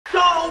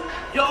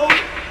Yo,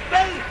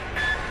 face.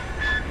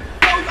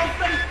 Show your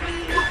face,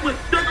 please. With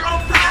sugar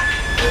on top.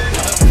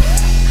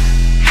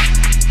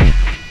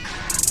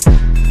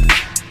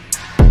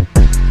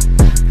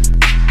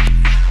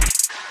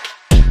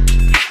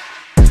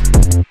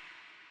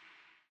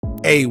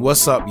 Hey,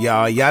 what's up,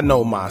 y'all? Y'all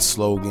know my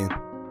slogan.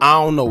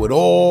 I don't know it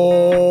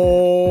all,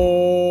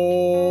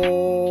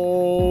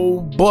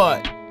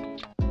 but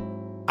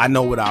I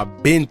know what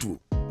I've been through.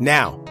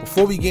 Now,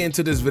 before we get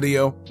into this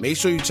video, make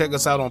sure you check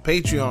us out on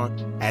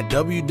Patreon at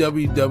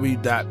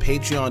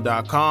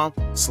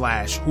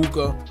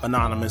www.patreon.com/Hookah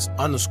Anonymous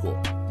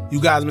 _. You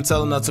guys have been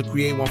telling us to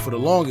create one for the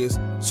longest,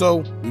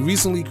 so we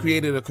recently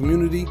created a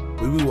community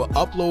where we will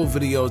upload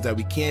videos that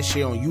we can't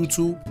share on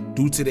YouTube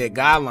due to their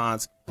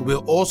guidelines.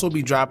 We'll also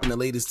be dropping the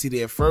latest to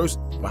there first,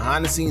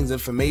 behind the scenes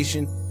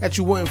information that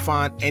you wouldn't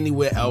find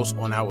anywhere else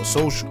on our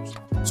socials.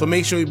 So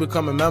make sure you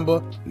become a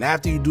member, and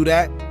after you do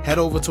that, head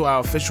over to our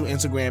official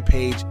Instagram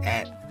page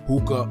at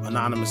Hookah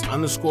Anonymous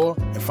 _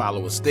 and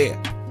follow us there.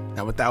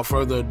 Now without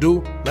further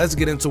ado, let's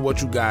get into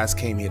what you guys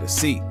came here to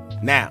see.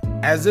 Now,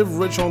 as if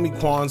Rich Homie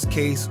Quan's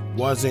case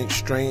wasn't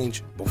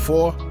strange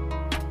before,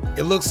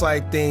 it looks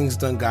like things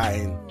done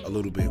gotten a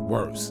little bit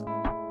worse.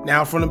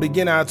 Now from the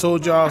beginning I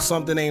told y'all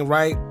something ain't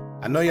right.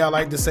 I know y'all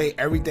like to say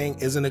everything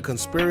isn't a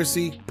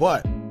conspiracy,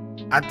 but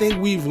I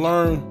think we've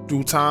learned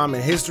through time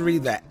and history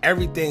that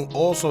everything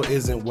also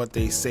isn't what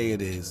they say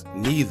it is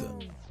neither.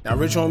 Now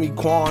Rich Homie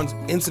Quan's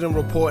incident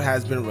report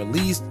has been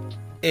released,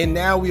 and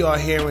now we are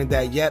hearing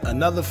that yet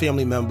another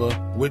family member,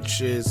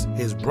 which is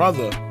his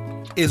brother,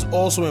 is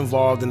also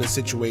involved in the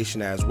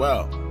situation as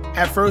well.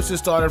 At first it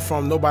started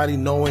from nobody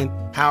knowing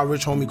how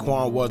Rich Homie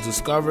Quan was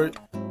discovered.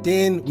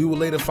 Then we will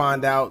later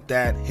find out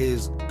that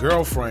his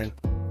girlfriend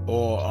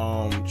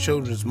or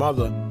children's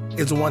mother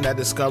is the one that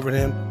discovered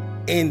him,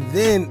 and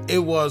then it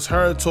was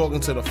her talking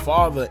to the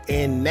father,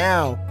 and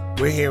now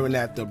we're hearing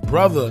that the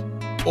brother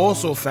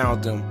also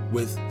found him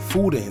with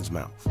food in his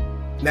mouth.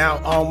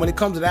 Now when it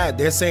comes to that,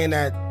 they're saying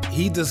that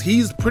he's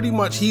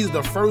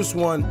the first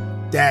one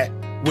that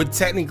would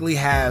technically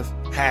have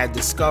had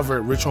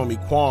discovered Rich Homie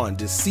Quan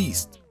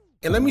deceased.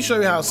 And let me show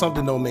you how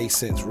something don't make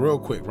sense real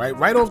quick,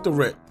 right off the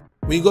rip.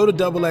 When you go to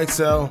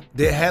XXL,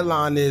 their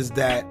headline is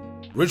that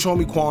Rich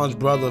Homie Quan's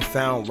brother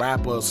found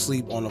rapper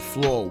asleep on the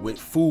floor with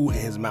food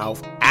in his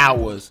mouth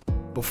hours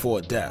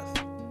before death.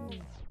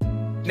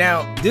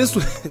 Now, this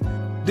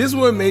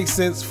would make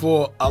sense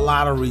for a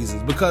lot of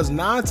reasons, because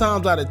 9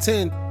 times out of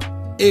 10,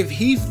 if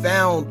he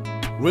found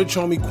Rich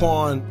Homie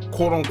Quan,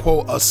 quote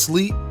unquote,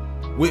 asleep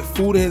with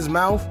food in his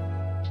mouth,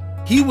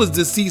 he was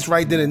deceased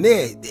right then and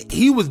there.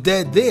 He was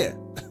dead there,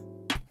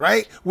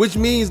 right? Which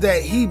means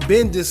that he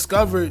been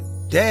discovered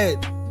dead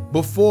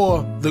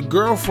before the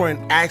girlfriend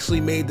actually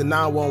made the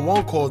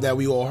 911 call that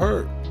we all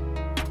heard.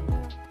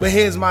 But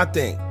here's my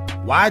thing.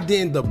 Why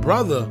didn't the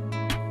brother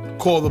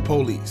call the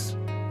police?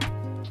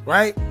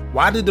 Right?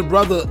 Why did the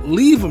brother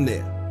leave him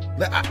there?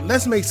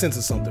 Let's make sense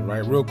of something,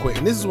 right? Real quick.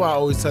 And this is why I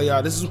always tell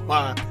y'all, this is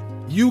why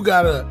you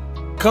gotta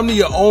come to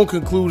your own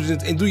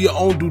conclusions and do your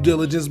own due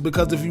diligence,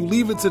 because if you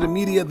leave it to the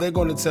media, they're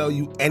gonna tell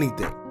you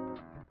anything.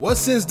 What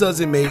sense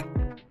does it make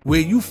where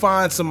you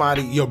find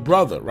somebody, your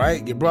brother,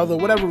 right? Your brother,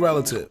 whatever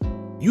relative,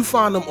 you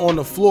find them on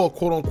the floor,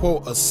 quote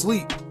unquote,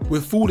 asleep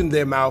with food in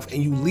their mouth,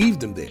 and you leave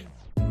them there?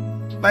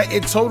 Like,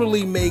 it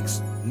totally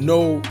makes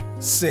no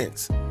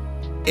sense.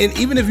 And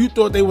even if you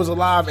thought they was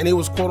alive and they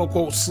was quote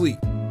unquote sleep,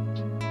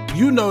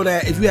 you know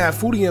that if you have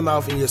food in your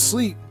mouth and you're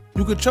asleep,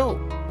 you could choke,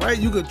 right?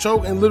 You could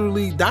choke and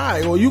literally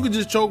die, or you could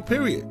just choke,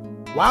 period.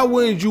 Why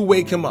wouldn't you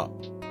wake him up?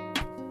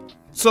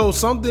 So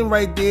something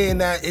right there in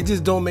that, it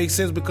just don't make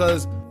sense,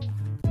 because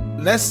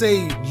let's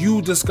say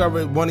you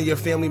discovered one of your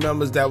family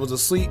members that was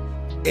asleep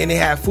and they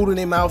had food in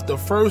their mouth. The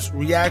first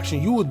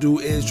reaction you would do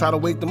is try to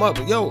wake them up.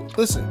 But yo,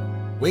 listen,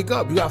 wake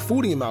up. You got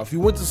food in your mouth.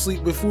 You went to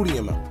sleep with food in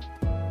your mouth.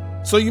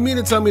 So you mean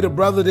to tell me the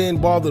brother didn't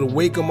bother to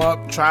wake him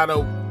up, try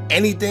to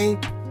anything?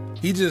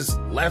 He just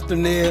left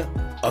him there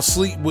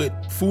asleep with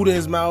food in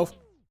his mouth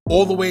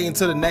all the way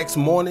until the next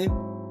morning?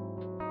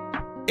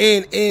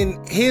 And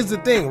here's the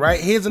thing, right?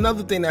 Here's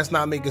another thing that's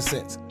not making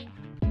sense.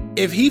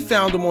 If he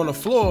found him on the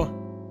floor,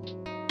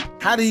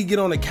 how did he get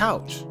on the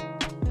couch?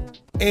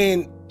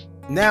 And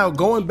now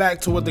going back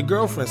to what the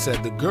girlfriend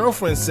said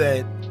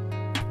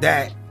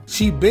that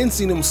she been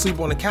seen him sleep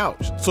on the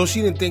couch, so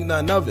she didn't think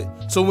nothing of it.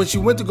 So when she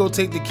went to go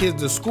take the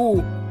kids to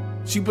school,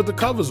 she put the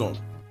covers on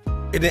him.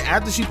 And then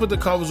after she put the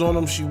covers on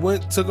him, she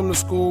took him to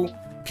school,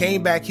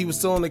 came back, he was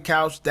still on the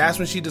couch. That's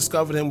when she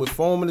discovered him with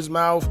foam in his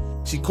mouth.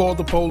 She called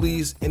the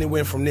police, and it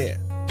went from there.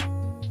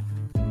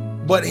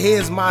 But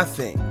here's my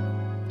thing.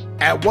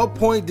 At what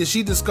point did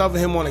she discover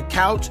him on the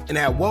couch, and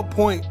at what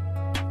point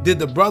did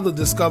the brother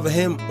discover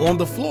him on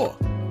the floor?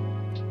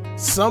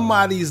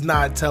 Somebody's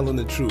not telling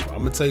the truth. I'm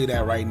gonna tell you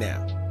that right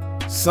now.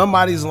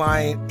 Somebody's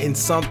lying, and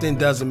something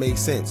doesn't make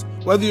sense.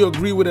 Whether you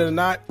agree with it or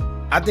not,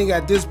 I think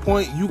at this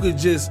point you could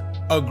just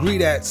agree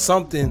that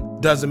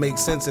something doesn't make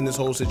sense in this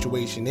whole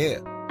situation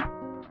here.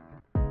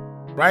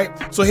 Right?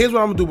 So here's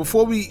what I'm gonna do.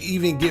 Before we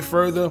even get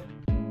further,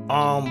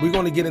 We're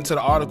going to get into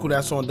the article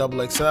that's on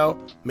XXL.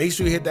 Make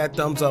sure you hit that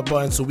thumbs up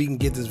button so we can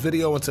get this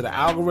video into the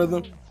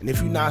algorithm. And if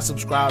you're not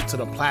subscribed to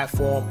the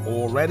platform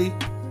already,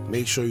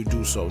 make sure you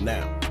do so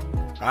now.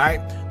 All right,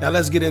 now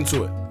let's get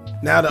into it.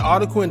 Now the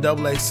article in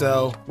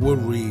XXL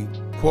would read,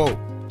 quote,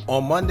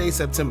 on Monday,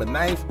 September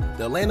 9th,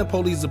 the Atlanta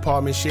Police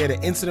Department shared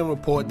an incident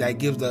report that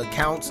gives the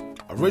accounts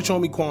of Rich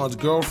Homie Quan's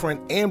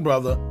girlfriend and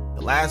brother,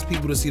 the last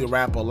people to see the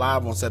rapper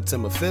alive on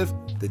September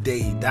 5th, the day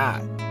he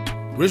died.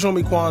 Rich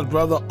Homie Quan's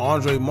brother,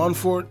 Andre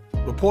Munford,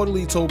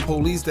 reportedly told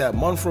police that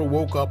Munford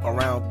woke up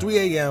around 3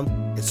 a.m.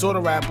 and saw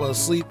the rapper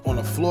asleep on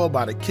the floor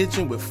by the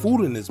kitchen with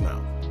food in his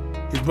mouth.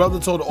 His brother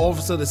told the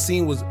officer the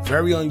scene was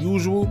very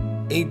unusual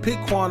and he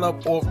picked Quan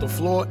up off the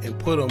floor and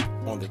put him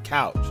on the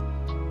couch.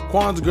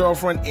 Quan's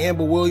girlfriend,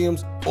 Amber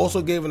Williams,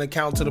 also gave an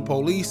account to the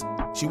police.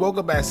 She woke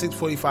up at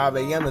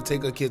 6:45 a.m. to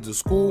take her kids to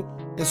school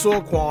and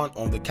saw Quan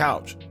on the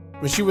couch.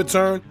 When she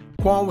returned,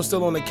 Quan was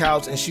still on the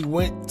couch and she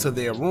went to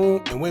their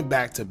room and went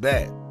back to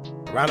bed.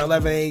 Around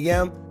 11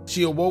 a.m.,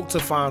 she awoke to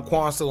find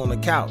Quan still on the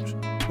couch.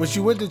 When she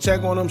went to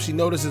check on him, she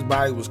noticed his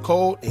body was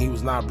cold and he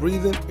was not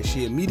breathing, and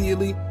she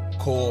immediately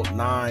called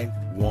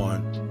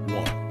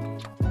 911.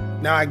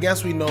 Now, I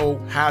guess we know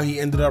how he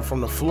ended up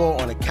from the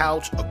floor on the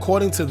couch.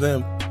 According to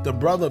them, the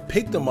brother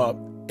picked him up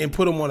and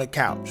put him on the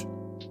couch.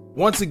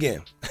 Once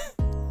again,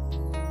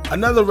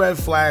 another red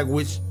flag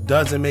which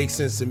doesn't make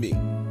sense to me.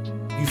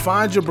 You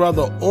find your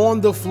brother on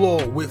the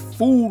floor with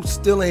food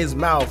still in his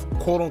mouth,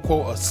 quote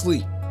unquote,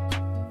 asleep.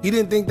 He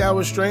didn't think that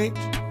was strange.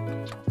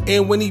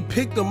 And when he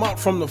picked him up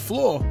from the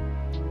floor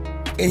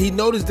and he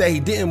noticed that he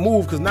didn't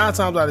move, because 9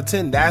 times out of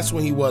 10, that's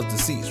when he was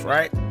deceased,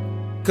 right?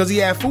 Because he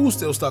had food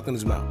still stuck in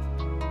his mouth.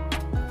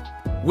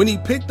 When he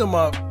picked him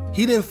up,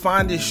 he didn't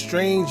find it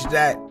strange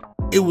that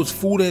it was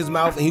food in his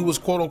mouth and he was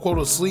quote unquote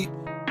asleep.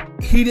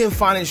 He didn't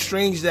find it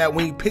strange that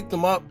when he picked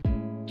him up,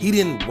 he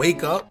didn't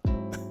wake up.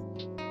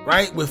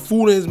 Right? With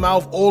food in his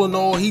mouth, all in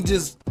all, he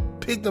just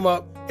picked him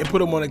up and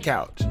put him on the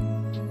couch.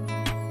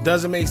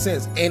 Doesn't make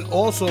sense. And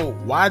also,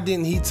 why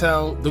didn't he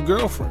tell the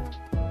girlfriend?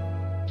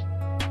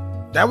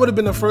 That would have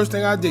been the first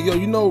thing I did. Yo,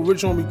 you know,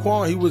 Rich Homie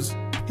Quan, he was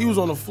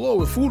on the floor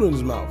with food in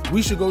his mouth.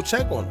 We should go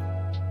check on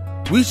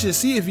him. We should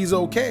see if he's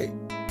okay.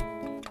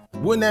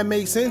 Wouldn't that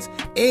make sense?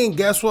 And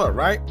guess what,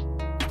 right?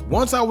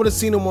 Once I would have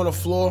seen him on the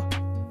floor,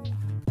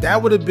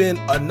 that would have been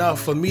enough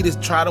for me to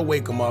try to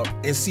wake him up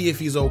and see if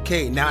he's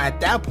okay. Now,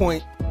 at that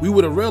point, we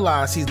would have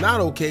realized he's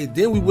not okay.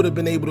 Then we would have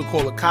been able to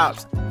call the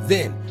cops.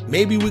 Then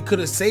maybe we could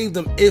have saved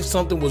him if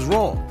something was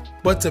wrong.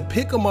 But to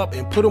pick him up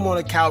and put him on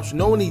the couch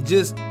knowing he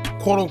just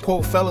quote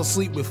unquote fell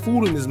asleep with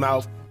food in his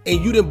mouth, and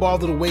you didn't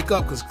bother to wake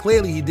up because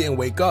clearly he didn't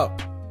wake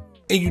up,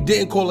 and you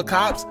didn't call the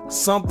cops,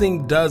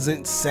 something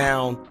doesn't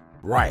sound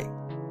right.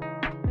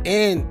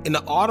 And in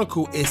the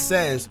article, it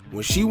says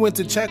when she went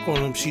to check on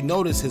him, she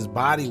noticed his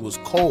body was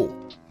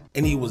cold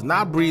and he was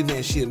not breathing,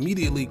 and she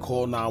immediately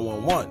called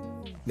 911.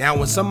 Now,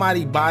 when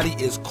somebody's body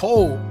is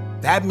cold,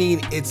 that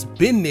means it's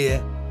been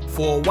there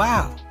for a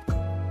while,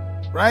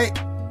 right?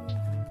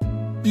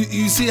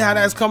 You see how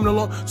that's coming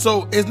along?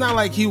 So it's not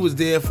like he was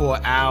there for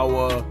an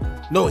hour.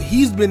 No,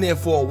 he's been there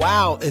for a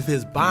while if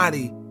his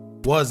body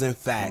was in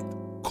fact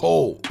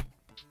cold.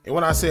 And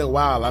when I say a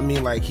while, I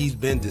mean like he's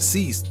been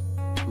deceased,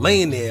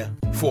 laying there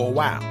for a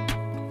while.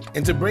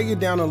 And to break it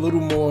down a little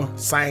more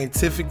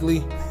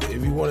scientifically,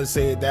 if you want to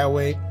say it that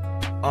way,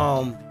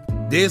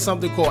 there's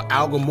something called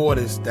algor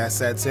mortis that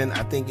sets in.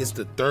 I think it's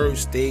the 3rd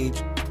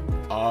stage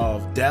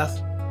of death.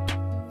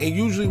 And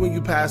usually when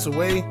you pass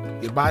away,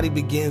 your body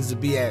begins to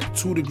be at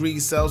 2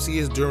 degrees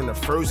Celsius during the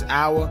first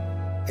hour.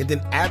 And then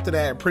after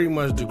that, it pretty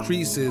much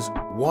decreases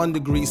 1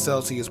 degree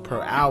Celsius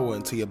per hour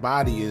until your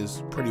body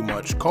is pretty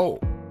much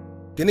cold.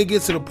 Then it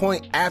gets to the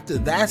point after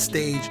that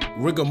stage,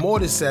 rigor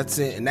mortis sets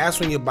in, and that's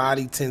when your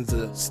body tends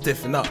to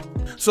stiffen up.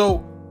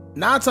 So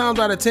 9 times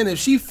out of 10, if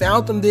she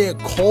found him there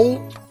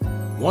cold,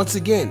 once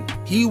again,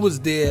 he was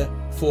there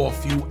for a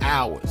few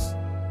hours.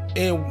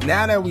 And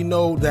now that we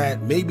know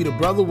that maybe the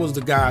brother was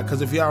the guy,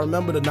 because if y'all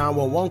remember the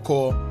 911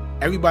 call,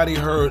 everybody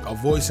heard a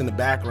voice in the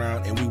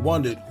background and we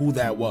wondered who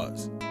that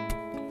was.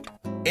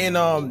 And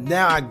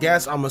now I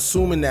guess I'm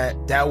assuming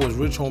that that was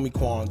Rich Homie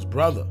Quan's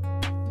brother.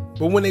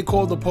 But when they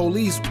called the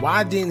police,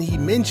 why didn't he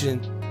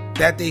mention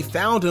that they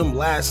found him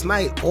last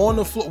night on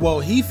the floor?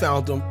 Well, he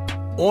found him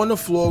on the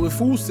floor with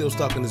food still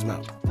stuck in his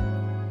mouth.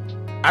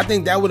 I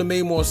think that would have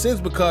made more sense,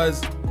 because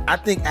I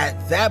think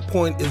at that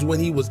point is when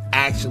he was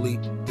actually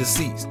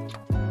deceased.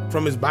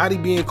 From his body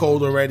being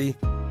cold already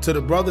to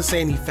the brother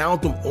saying he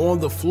found him on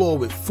the floor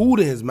with food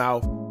in his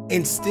mouth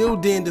and still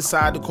didn't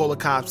decide to call the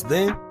cops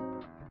then.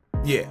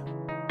 Yeah.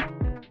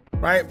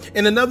 Right?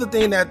 And another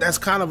thing that's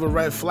kind of a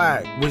red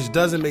flag, which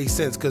doesn't make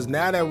sense, because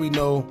now that we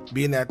know,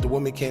 being that the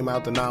woman came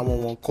out, the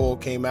 911 call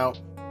came out,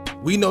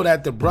 we know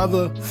that the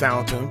brother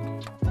found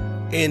him,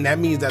 and that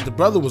means that the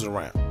brother was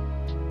around.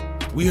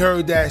 We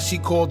heard that she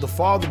called the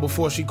father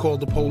before she called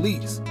the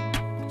police.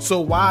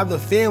 So why the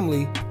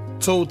family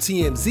told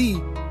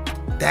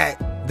TMZ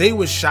that they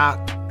were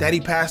shocked that he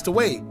passed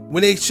away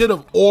when they should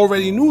have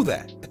already knew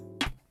that,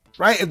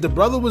 right? If the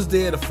brother was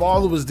there, the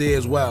father was there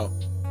as well.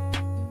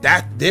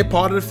 That they're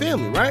part of the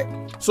family, right?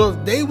 So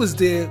if they was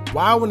there,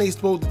 why when they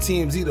spoke to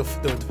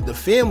TMZ, the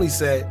family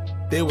said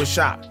they were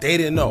shocked. They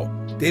didn't know.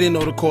 They didn't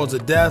know the cause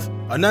of death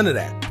or none of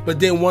that.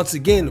 But then once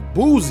again,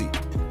 Boozy,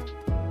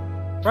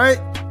 right?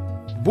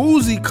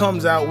 Boozy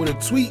comes out with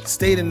a tweet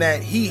stating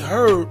that he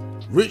heard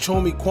Rich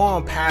Homie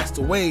Quan passed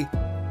away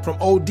from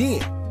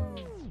ODing.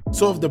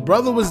 So if the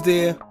brother was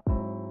there,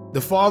 the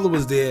father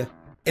was there,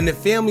 and the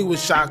family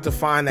was shocked to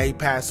find that he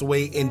passed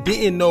away and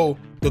didn't know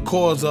the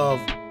cause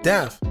of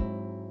death,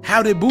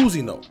 how did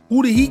Boozy know?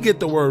 Who did he get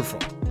the word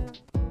from?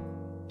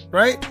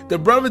 Right? The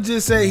brother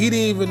just said he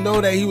didn't even know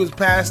that he was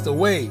passed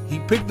away. He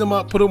picked him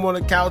up, put him on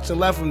the couch, and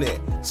left him there.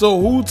 So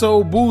who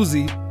told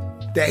Boozy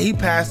that he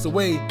passed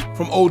away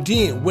from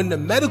ODing when the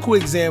medical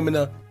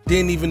examiner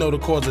didn't even know the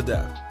cause of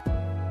death?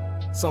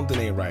 Something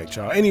ain't right,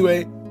 y'all.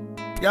 Anyway,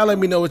 y'all let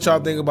me know what y'all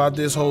think about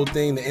this whole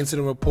thing, the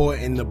incident report,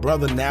 and the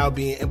brother now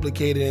being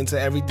implicated into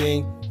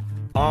everything.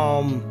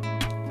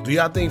 Do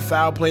y'all think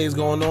foul play is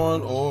going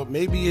on, or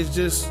maybe it's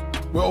just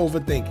we're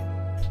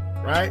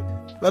overthinking, right?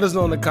 Let us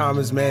know in the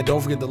comments, man.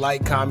 Don't forget to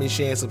like, comment,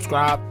 share, and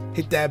subscribe.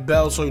 Hit that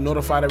bell so you're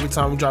notified every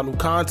time we drop new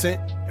content.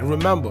 And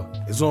remember,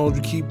 as long as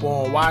you keep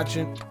on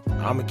watching,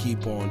 I'ma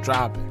keep on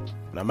dropping.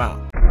 And I'm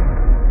out.